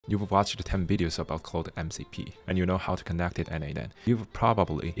you've watched 10 videos about Claude MCP, and you know how to connect it n8n. You've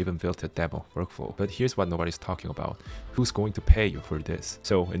probably even built a demo workflow, but here's what nobody's talking about. Who's going to pay you for this?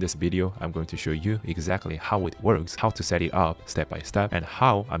 So in this video, I'm going to show you exactly how it works, how to set it up step by step, and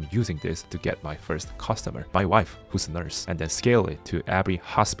how I'm using this to get my first customer, my wife, who's a nurse, and then scale it to every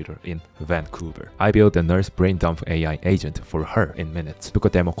hospital in Vancouver. I built a nurse brain dump AI agent for her in minutes, book a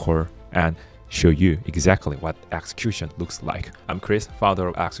demo call, and show you exactly what execution looks like. I'm Chris, founder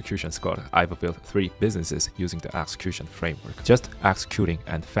of Execution Squad. I've built 3 businesses using the execution framework, just executing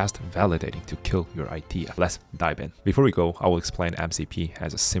and fast validating to kill your idea. Let's dive in. Before we go, I will explain MCP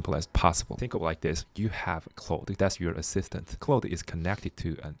as simple as possible. Think of it like this. You have Claude, that's your assistant. Claude is connected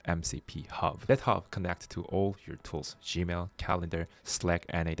to an MCP hub. That hub connects to all your tools, Gmail, Calendar, Slack,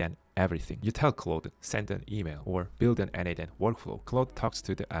 n8n, everything. You tell Claude, send an email or build an n8n workflow. Claude talks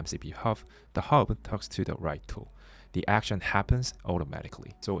to the MCP hub. The hub talks to the right tool. The action happens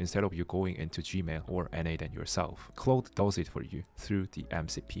automatically. So instead of you going into Gmail or n8n yourself, Claude does it for you through the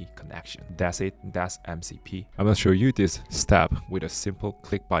MCP connection. That's it. That's MCP. I'm going to show you this step with a simple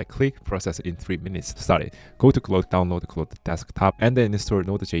click-by-click process in 3 minutes. Start it. Go to Claude, download the Claude desktop, and then install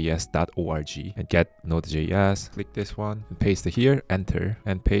nodejs.org and get Node.js. Click this one, and paste here, enter,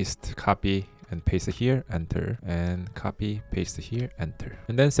 and paste, copy, and paste here, enter, and copy, paste here, enter.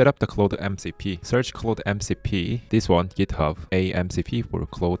 And then set up the Claude MCP. Search Claude MCP, this one, GitHub, AMCP for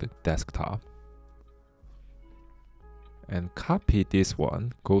Claude desktop. And copy this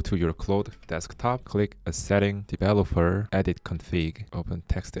one, go to your Claude desktop, click a setting, developer, edit config, open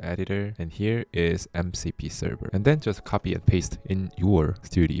text editor, and here is MCP server. And then just copy and paste in your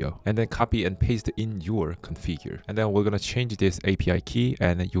studio, and then copy and paste in your configure. And then we're gonna change this API key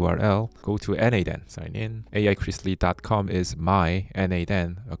and URL, go to n8n, sign in, aichrislee.com is my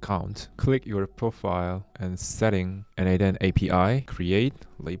n8n account. Click your profile and setting n8n API, create,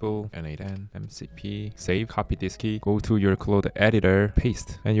 label n8n MCP, save, copy this key, go to your Claude editor,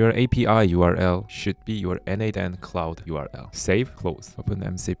 paste, and your API URL should be your n8n cloud URL. Save, close, open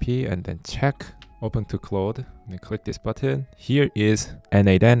MCP, and then check, open to Claude, and click this button. Here is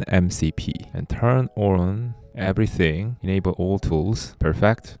n8n MCP, and turn on everything, enable all tools,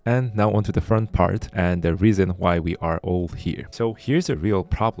 perfect. And now onto the front part and the reason why we are all here. So here's a real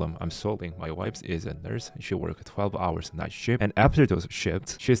problem I'm solving. My wife is a nurse. She works 12 hours night shift, and after those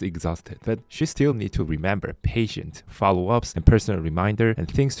shifts she's exhausted, but she still needs to remember patient follow-ups and personal reminder and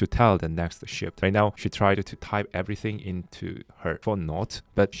things to tell the next shift. Right now she tried to type everything into her phone note,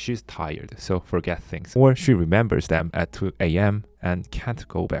 but she's tired, so forget things, or she remembers them at 2 a.m. and can't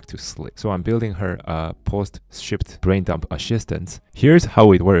go back to sleep. So I'm building her a post-shift brain dump assistant. Here's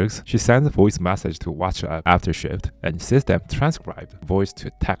how it works. She sends a voice message to WhatsApp after shift, and system transcribe voice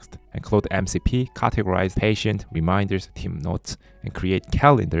to text. And Claude MCP categorize patient reminders, team notes, and create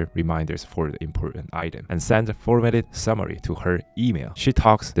calendar reminders for the important item, and send a formatted summary to her email. She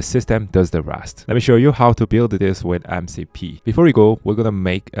talks, the system does the rest. Let me show you how to build this with MCP. Before we go, we're gonna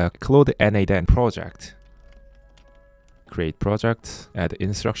make a Claude n8n project. Create project, add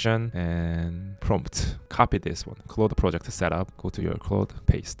instruction, and prompt. Copy this one, Claude project setup, go to your Claude,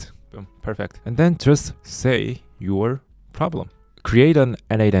 paste. Boom, perfect. And then just say your problem. Create an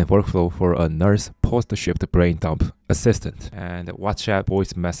n8n workflow for a nurse post-shift brain dump assistant, and WhatsApp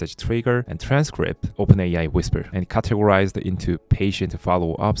voice message trigger and transcript OpenAI whisper, and categorized into patient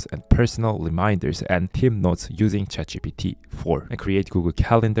follow-ups and personal reminders and team notes using ChatGPT 4, and create Google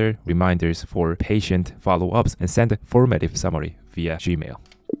Calendar reminders for patient follow-ups and send a formative summary via Gmail.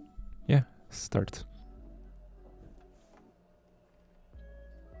 Yeah, start.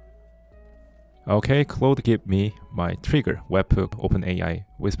 Okay, Claude give me my trigger, webhook, OpenAI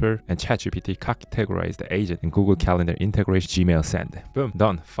whisper, and ChatGPT categorize the agent, and Google Calendar integrate Gmail send. Boom,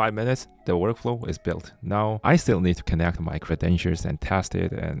 done. 5 minutes, the workflow is built. Now I still need to connect my credentials and test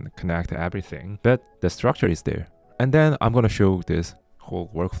it and connect everything, but the structure is there. And then I'm gonna show this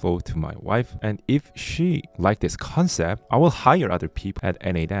whole workflow to my wife, and if she like this concept, I will hire other people at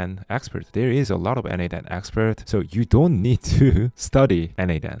n8n expert. There is a lot of n8n expert, so you don't need to study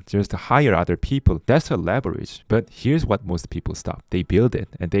n8n, just hire other people. That's a leverage. But here's what most people stop. They build it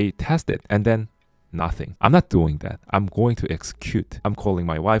and they test it, and then nothing. I'm not doing that. I'm going to execute. I'm calling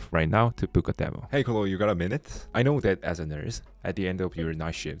my wife right now to book a demo. Hey Chloe, you got a minute? I know that as a nurse, at the end of your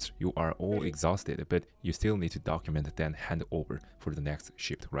night shifts, you are all exhausted, but you still need to document then hand over for the next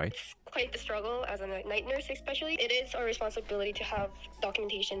shift, right? It's quite the struggle as a night nurse especially. It is our responsibility to have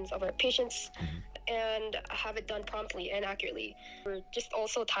documentations of our patients and have it done promptly and accurately. We're just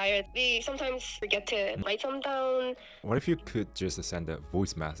also tired. We sometimes forget to write them down. What if you could just send a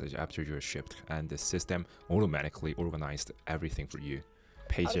voice message after your shift and the system automatically organized everything for you?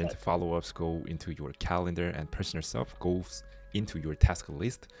 patient follow-ups go into your calendar and personal stuff goes into your task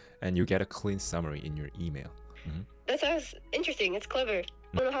list, and you get a clean summary in your email. That sounds interesting. It's clever.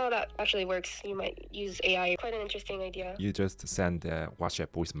 I don't know how that actually works. You might use AI. Quite an interesting idea. You just send a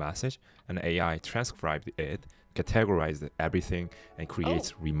WhatsApp voice message, and AI transcribes it, categorizes everything, and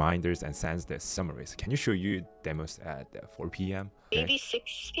creates reminders and sends the summaries. Can you show you demos at 4 p.m.? Maybe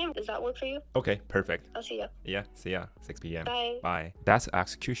 6 p.m. Does that work for you? Okay, perfect. I'll see ya. Yeah, see ya. 6 p.m. Bye. Bye. That's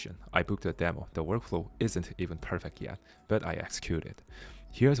execution. I booked a demo. The workflow isn't even perfect yet, but I executed.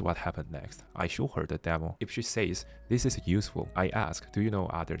 Here's what happened next. I show her the demo. If she says, this is useful, I ask, do you know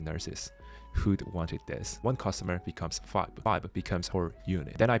other nurses who'd wanted this? One customer becomes 5. 5 becomes her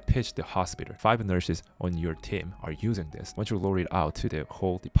unit. Then I pitch the hospital. 5 nurses on your team are using this. Want to roll it out to the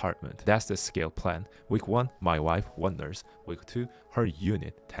whole department. That's the scale plan. Week 1, my wife, 1 nurse. Week 2, her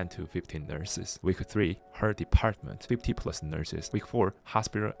unit, 10 to 15 nurses. Week 3, her department, 50 plus nurses. Week 4,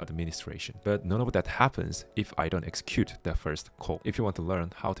 hospital administration. But none of that happens if I don't execute the first call. If you want to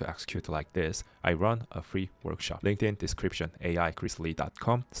learn how to execute like this, I run a free workshop. LinkedIn description,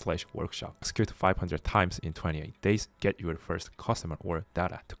 aichrislee.com/workshop. Execute 500 times in 28 days. Get your first customer or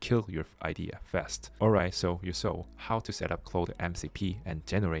data to kill your idea fast. Alright, so you saw how to set up Claude MCP and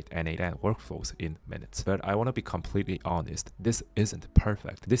generate n8n workflows in minutes. But I want to be completely honest, this isn't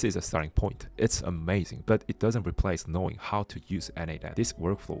perfect. This is a starting point. It's amazing, but it doesn't replace knowing how to use n8n. These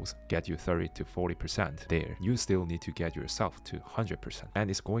workflows get you 30 to 40% there. You still need to get yourself to 100%, and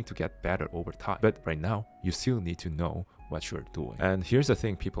it's going to get better over time. But right now, you still need to know what you're doing. And here's the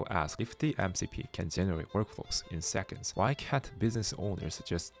thing people ask, if the MCP can generate workflows in seconds, why can't business owners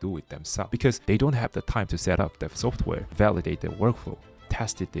just do it themselves? Because they don't have the time to set up the software, validate the workflow,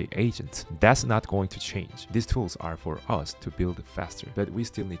 tested the agents. That's not going to change. These tools are for us to build faster, but we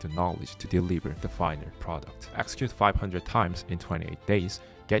still need the knowledge to deliver the final product. Execute 500 times in 28 days,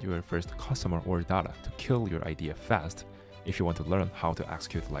 get your first customer or data to kill your idea fast. If you want to learn how to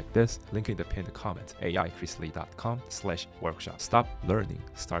execute like this, link in the pinned comment, aichrislee.com/workshop. Stop learning,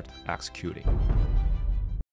 start executing.